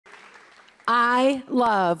I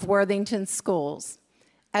love Worthington Schools.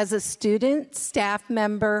 As a student, staff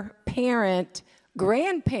member, parent,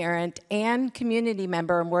 grandparent, and community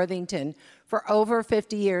member in Worthington for over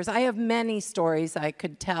 50 years, I have many stories I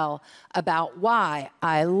could tell about why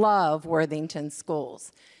I love Worthington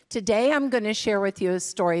Schools. Today, I'm going to share with you a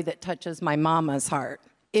story that touches my mama's heart.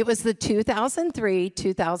 It was the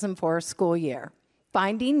 2003-2004 school year.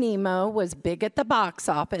 Finding Nemo was big at the box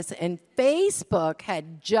office, and Facebook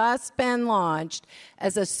had just been launched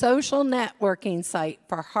as a social networking site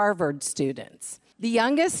for Harvard students. The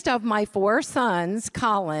youngest of my 4 sons,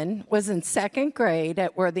 Colin, was in 2nd grade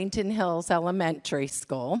at Worthington Hills Elementary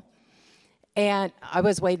School, and I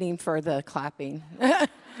was waiting for the clapping.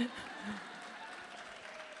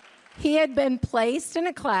 He had been placed in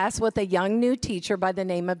a class with a young new teacher by the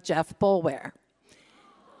name of Jeff Boulware.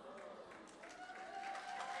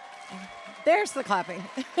 There's the clapping.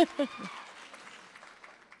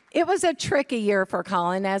 It was a tricky year for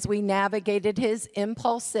Colin as we navigated his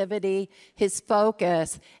impulsivity, his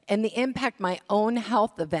focus, and the impact my own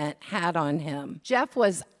health event had on him. Jeff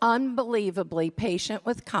was unbelievably patient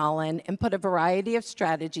with Colin and put a variety of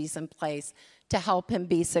strategies in place to help him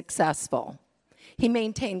be successful. He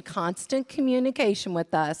maintained constant communication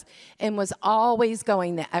with us and was always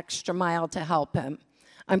going the extra mile to help him.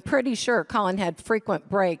 I'm pretty sure Colin had frequent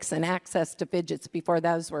breaks and access to fidgets before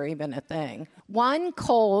those were even a thing. One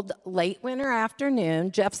cold, late winter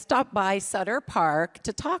afternoon, Jeff stopped by Sutter Park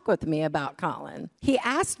to talk with me about Colin. He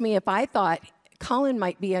asked me if I thought Colin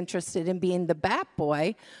might be interested in being the bat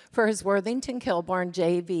boy for his Worthington Kilbourne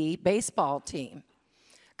JV baseball team.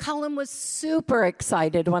 Colin was super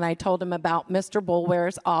excited when I told him about Mr.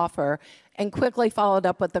 Boulware's offer and quickly followed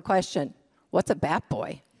up with the question, "What's a bat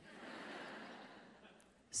boy?"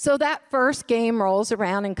 So that first game rolls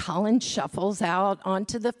around and Colin shuffles out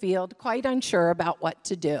onto the field, quite unsure about what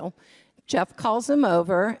to do. Jeff calls him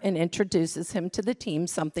over and introduces him to the team,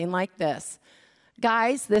 something like this.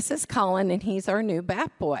 "Guys, this is Colin, and he's our new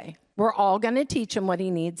bat boy. We're all going to teach him what he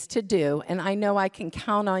needs to do, and I know I can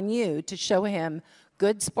count on you to show him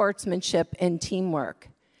good sportsmanship and teamwork."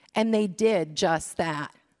 And they did just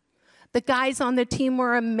that. The guys on the team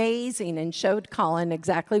were amazing and showed Colin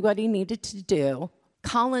exactly what he needed to do.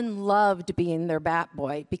 Colin loved being their bat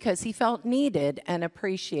boy because he felt needed and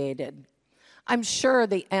appreciated. I'm sure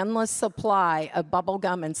the endless supply of bubble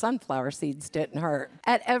gum and sunflower seeds didn't hurt.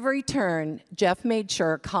 At every turn, Jeff made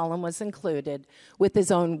sure Colin was included with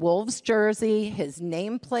his own Wolves jersey, his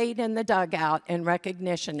nameplate in the dugout, and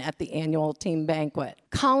recognition at the annual team banquet.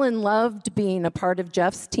 Colin loved being a part of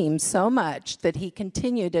Jeff's team so much that he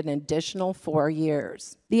continued an additional 4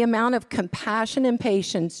 years. The amount of compassion and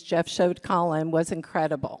patience Jeff showed Colin was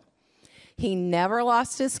incredible. He never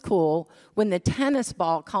lost his cool when the tennis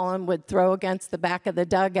ball Colin would throw against the back of the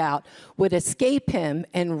dugout would escape him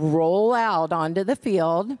and roll out onto the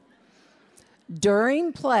field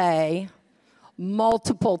during play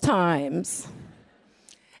multiple times.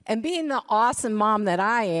 And being the awesome mom that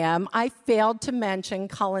I am, I failed to mention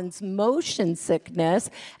Colin's motion sickness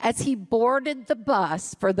as he boarded the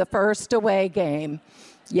bus for the first away game.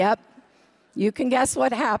 Yep. You can guess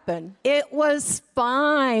what happened. "It was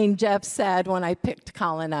fine," Jeff said when I picked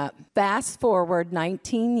Colin up. Fast forward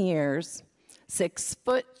 19 years,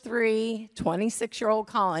 6'3", 26-year-old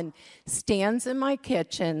Colin stands in my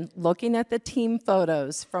kitchen looking at the team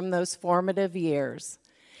photos from those formative years.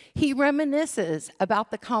 He reminisces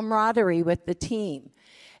about the camaraderie with the team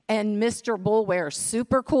and Mr. Boulware's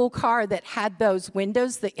super cool car that had those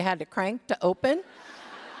windows that you had to crank to open.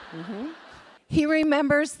 He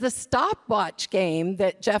remembers the stopwatch game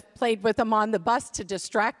that Jeff played with him on the bus to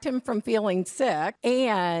distract him from feeling sick.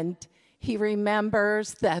 And he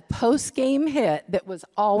remembers the post-game hit that was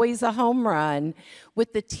always a home run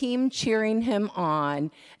with the team cheering him on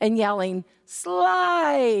and yelling,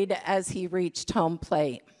 "Slide," as he reached home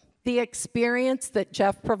plate. The experience that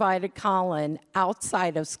Jeff provided Colin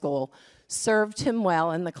outside of school served him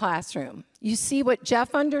well in the classroom. You see, what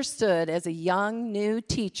Jeff understood as a young, new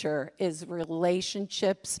teacher is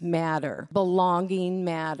relationships matter. Belonging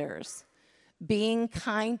matters. Being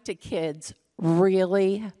kind to kids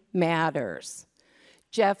really matters.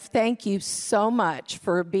 Jeff, thank you so much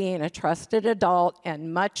for being a trusted adult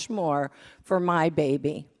and much more for my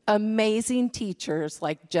baby. Amazing teachers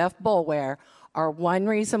like Jeff Boulware are one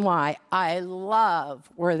reason why I love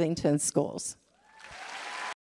Worthington Schools.